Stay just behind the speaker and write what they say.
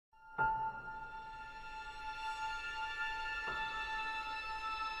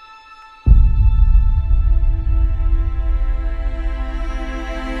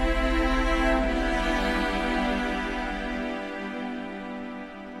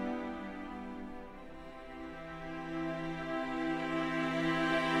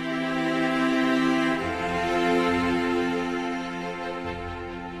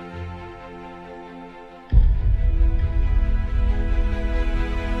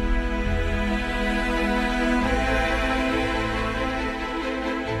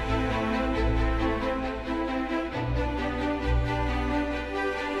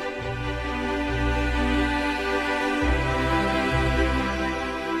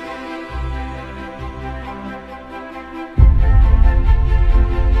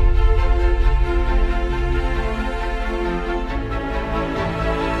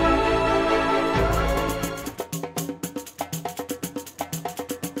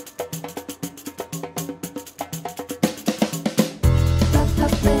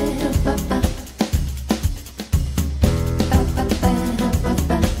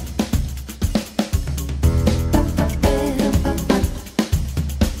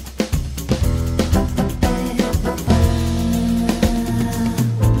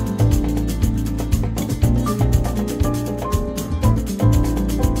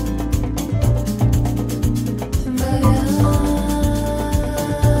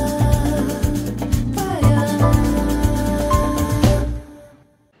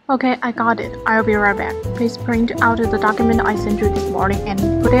Okay, I got it. I'll be right back. Please print out the document I sent you this morning and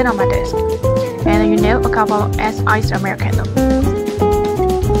put it on my desk. And a couple as iced Americano.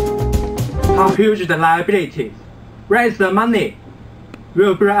 How huge the liability? Where is the money?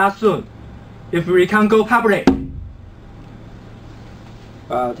 We'll bring us soon, if we can go public.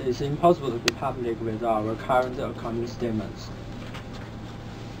 But it's impossible to be public with our current accounting statements.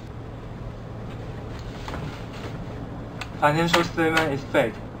 Financial statement is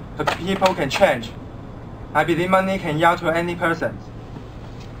fake, but people can change. I believe money can yield to any person.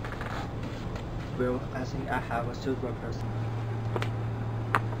 Well, I think I have a suitable person.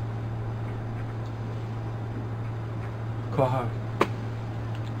 Call her.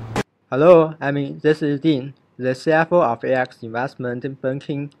 Hello, this is Dean, the CFO of AX Investment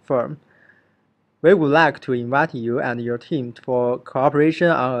Banking Firm. We would like to invite you and your team for cooperation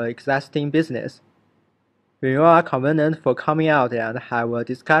on an existing business. When you are convenient for coming out and have a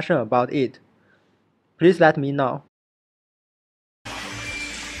discussion about it, please let me know.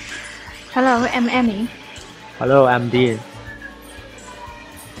 Hello, I'm Annie. Hello, I'm Dean.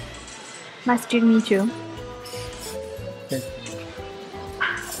 Nice to meet you.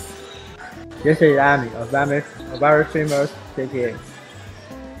 This is Amy, a very famous CPA.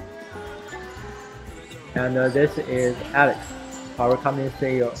 And this is Alex, our company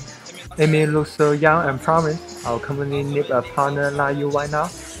CEO. Amy looks so young and promising. Our company needs a partner like you right now.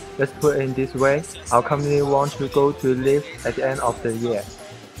 Let's put it in this way. Our company wants to go to live at the end of the year.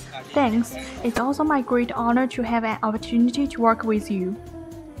 Thanks. It's also my great honor to have an opportunity to work with you.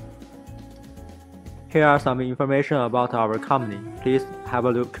 Here are some information about our company. Please have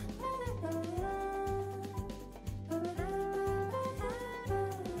a look.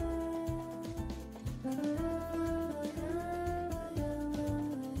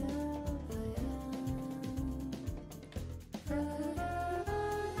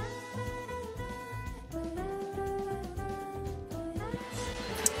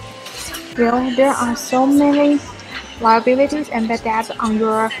 Well, there are so many liabilities and bad debts on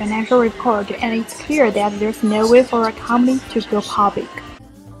your financial report, and it's clear that there's no way for a company to go public.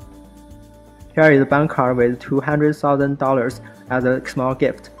 Here is a bank card with $200,000 as a small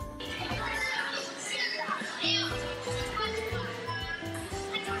gift.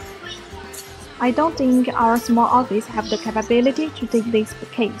 I don't think our small office have the capability to take this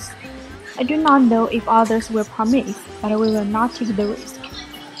case. I do not know if others will promise, but we will not take the risk.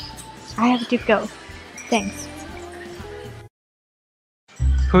 I have to go. Thanks.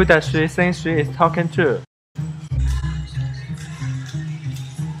 Who does she think she is talking to?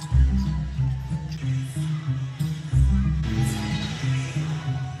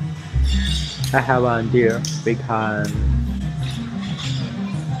 I have an idea. We can...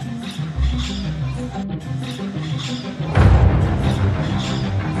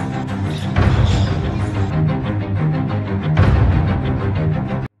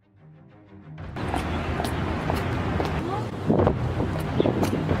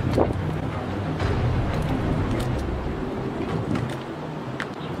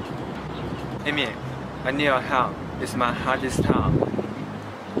 Amy, I need your help. It's my hardest time.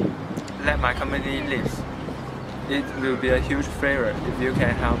 Let my company live. It will be a huge favor if you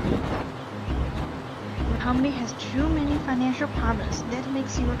can help me. Your company has too many financial problems. That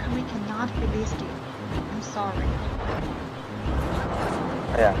makes your company cannot be listed. I'm sorry.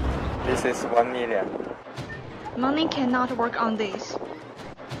 Yeah, this is 1 million. Money cannot work on this.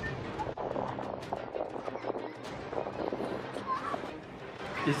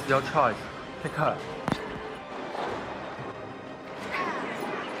 It's your choice. Pick her.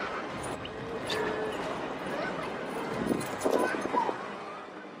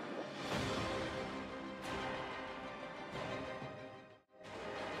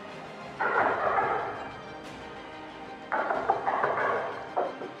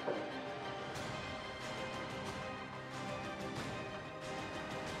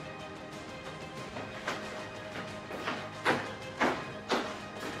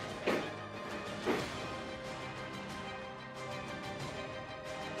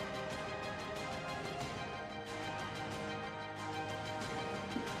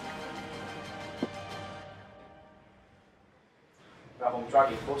 From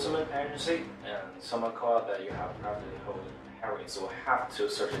drug enforcement agency, and someone called that you have privately hold heroin, so we have to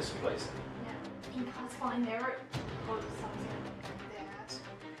search this place. Yeah, impossible. I never hold something like that.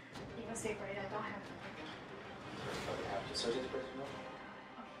 Even secret, I don't have. But we have to search this place, no?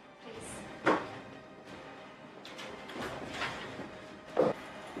 Please.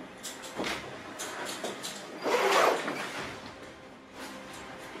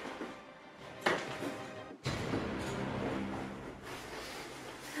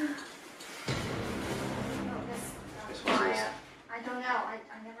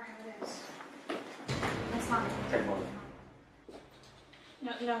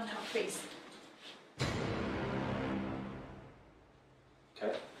 it on her face.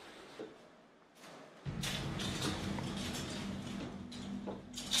 Okay.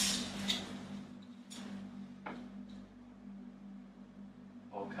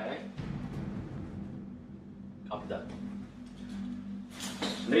 Okay. Copy that.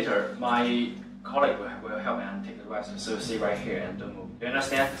 Later, my colleague will help and take the rest. So stay right here and don't move. You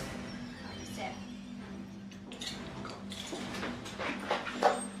understand? Understand.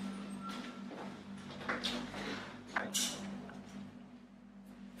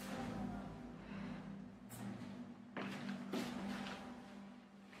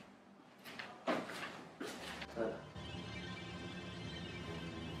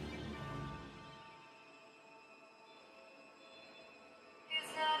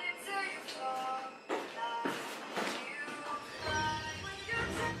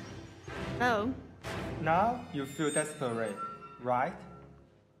 Oh, Now you feel desperate, right?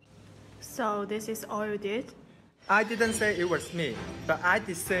 so this is all you did? I didn't say it was me, but I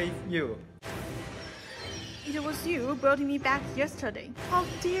did say you. It was you who brought me back yesterday. How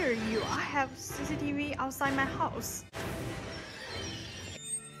dare you? I have CCTV outside my house.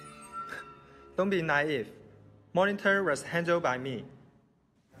 Don't be naive. Monitor was handled by me.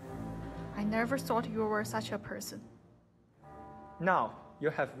 I never thought you were such a person. Now you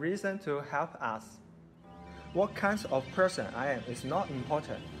have reason to help us. What kind of person I am is not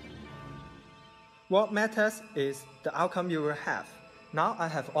important. What matters is the outcome you will have. Now I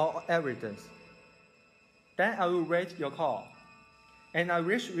have all evidence. Then I will wait your call. And I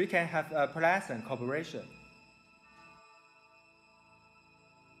wish we can have a pleasant cooperation.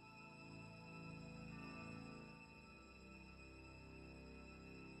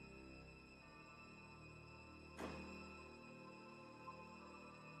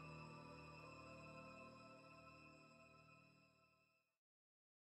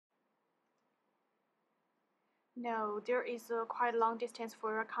 No, there is a quite long distance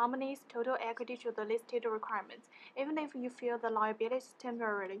for your company's total equity to the listed requirements. Even if you feel the liabilities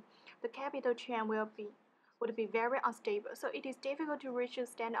temporarily, the capital chain would be very unstable, so it is difficult to reach the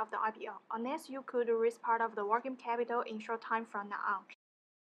stand of the IPO, unless you could raise part of the working capital in short time from now on.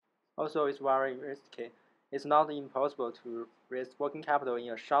 Also, it's very risky. It's not impossible to raise working capital in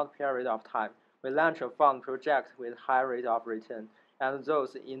a short period of time. We launch a fund project with high rate of return, and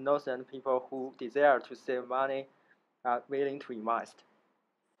those innocent people who desire to save money are willing to invest.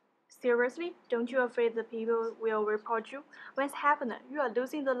 Seriously? Don't you afraid the people will report you? What's happened? You are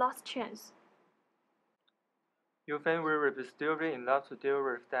losing the last chance. You think we will be stupid enough to deal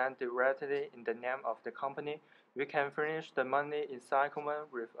with them directly in the name of the company? We can furnish the money in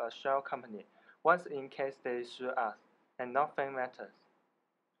settlement with a shell company, once in case they sue us, and nothing matters.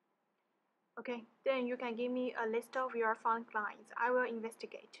 Okay, then you can give me a list of your fund clients. I will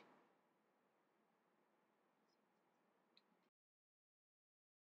investigate.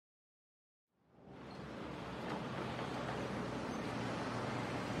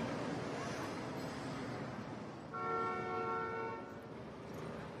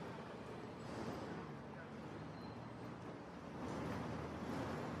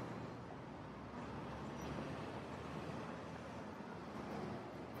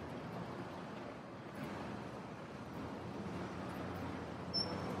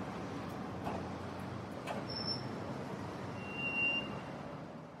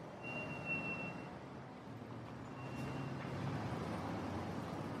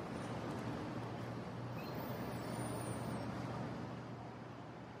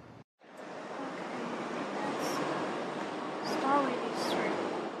 Start with these three.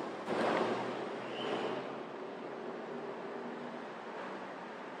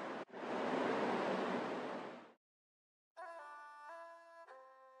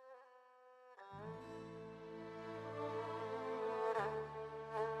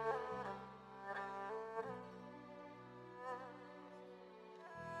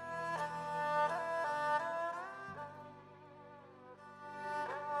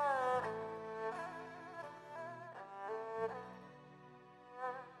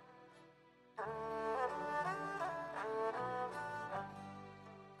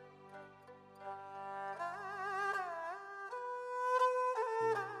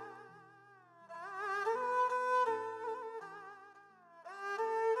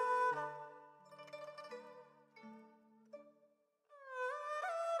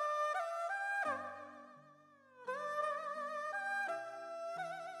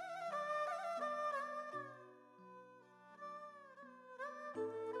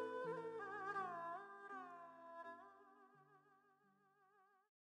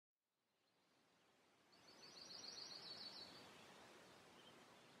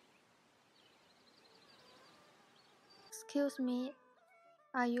 Excuse me,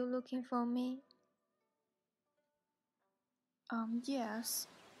 are you looking for me? Yes.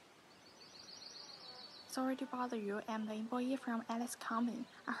 Sorry to bother you. I'm the employee from Alice Company.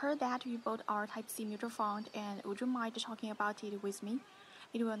 I heard that you bought our Type C mutual fund, and would you mind talking about it with me?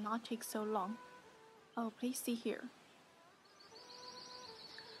 It will not take so long. Oh, please see here.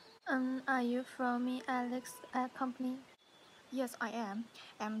 Are you from Alex Company? Yes, I am.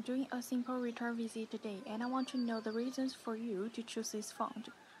 I'm doing a simple return visit today, and I want to know the reasons for you to choose this fund.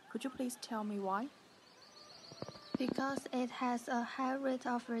 Could you please tell me why? Because it has a high rate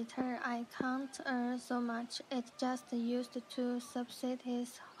of return, I can't earn so much. It's just used to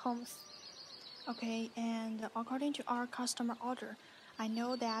subsidize homes. Okay, and according to our customer order, I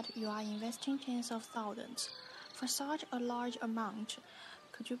know that you are investing tens of thousands. For such a large amount,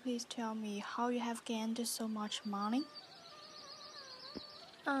 could you please tell me how you have gained so much money?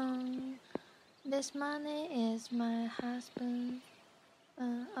 This money is my husband's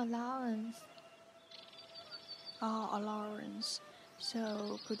allowance. Oh, allowance.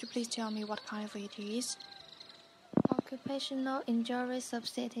 So, could you please tell me what kind of it is? Occupational injury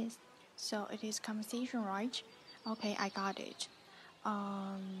subsidies. So, it is compensation, right? Okay, I got it.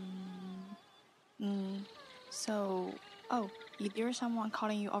 Is there someone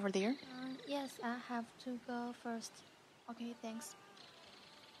calling you over there? Yes, I have to go first. Okay, thanks.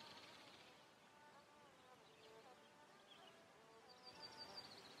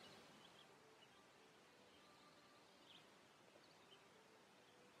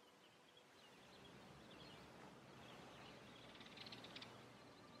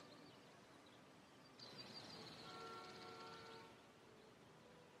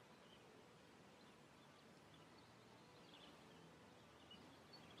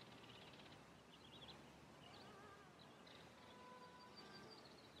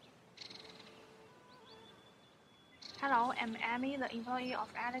 Hello, I'm Amy, the employee of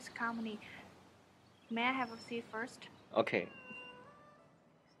Alice Company. May I have a seat first? Okay.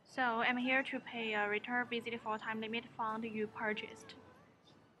 So, I'm here to pay a return visit for time limit fund you purchased.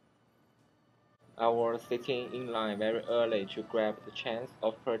 I was sitting in line very early to grab the chance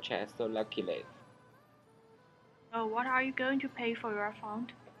of purchase so luckily. So, what are you going to pay for your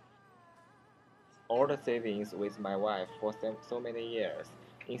fund? All the savings with my wife for so many years.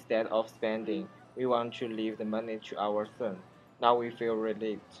 Instead of spending, we want to leave the money to our son. Now we feel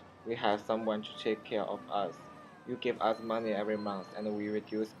relieved. We have someone to take care of us. You give us money every month and we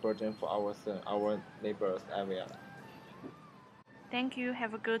reduce burden for our son, our neighbors, everyone. Thank you.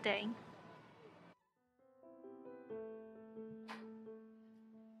 Have a good day.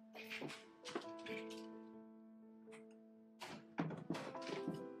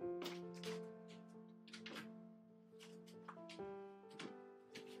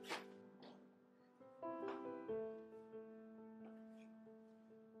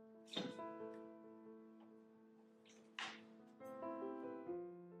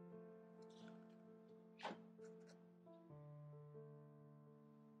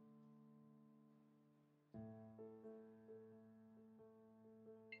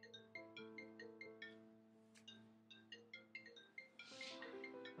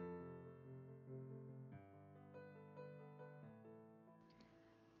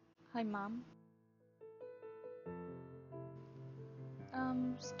 Hi, Mom.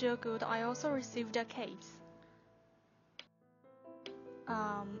 Still good. I also received a case.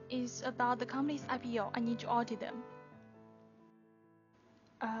 It's about the company's IPO. I need to audit them.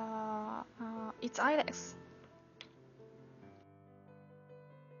 It's Alex.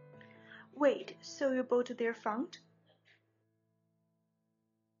 Wait, so you bought their fund?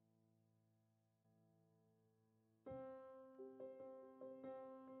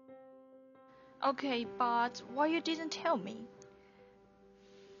 Okay, but why you didn't tell me?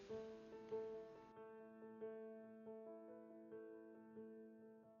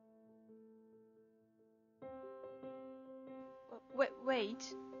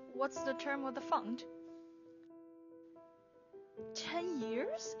 Wait, what's the term of the fund? 10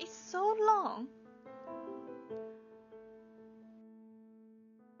 years? It's so long.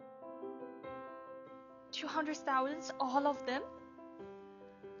 200,000, all of them?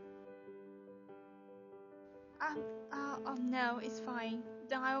 No, it's fine.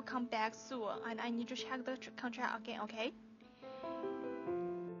 Then I will come back soon, and I need to check the contract again, okay?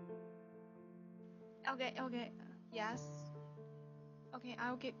 Okay, yes. Okay,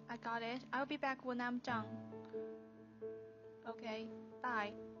 I got it. I'll be back when I'm done. Okay,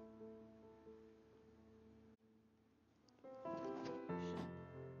 bye.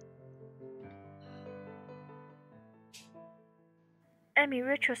 Amy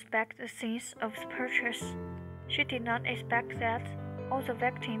retrospects the scenes of the purchase. She did not expect that all the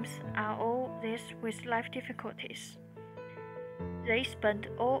victims are all these with life difficulties. They spent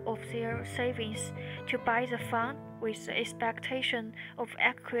all of their savings to buy the fund with the expectation of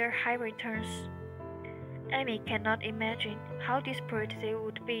acquire high returns. Amy cannot imagine how desperate they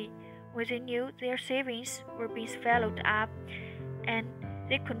would be when they knew their savings were being swallowed up and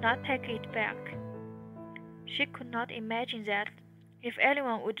they could not take it back. She could not imagine that if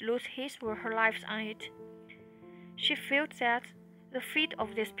anyone would lose his or her lives on it. She felt that the fate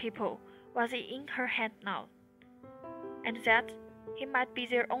of these people was in her hand now, and that he might be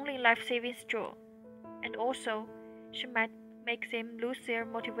their only life-saving straw, and also she might make them lose their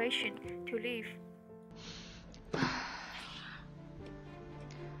motivation to live.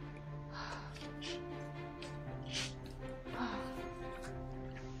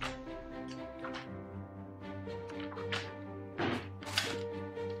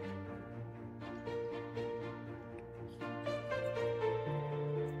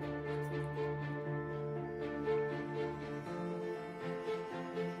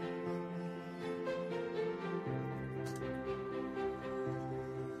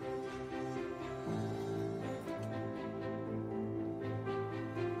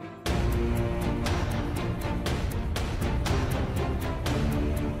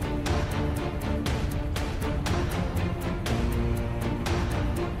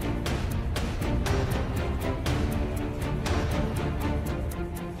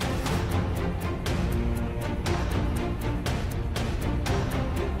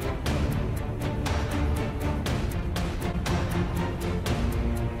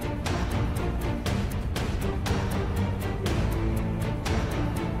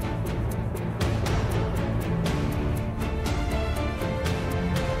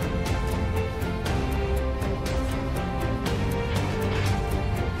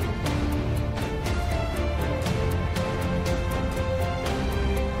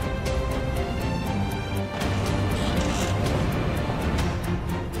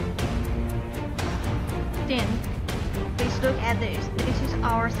 Please look at this. This is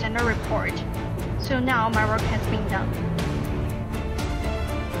our standard report. So now my work has been done.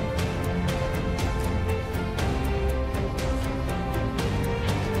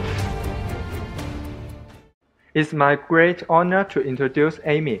 It's my great honor to introduce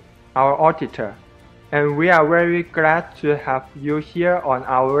Amy, our auditor, and we are very glad to have you here on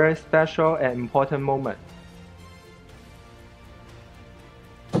our very special and important moment.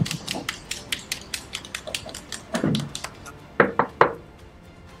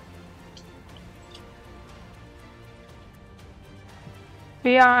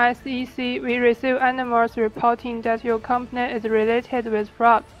 Via SEC, we receive animals reporting that your company is related with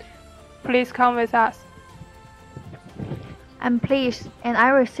fraud. Please come with us. I'm pleased, and I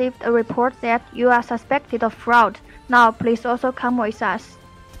received a report that you are suspected of fraud. Now, please also come with us.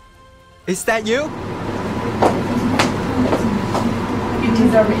 Is that you? It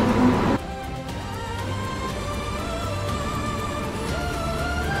is a ring.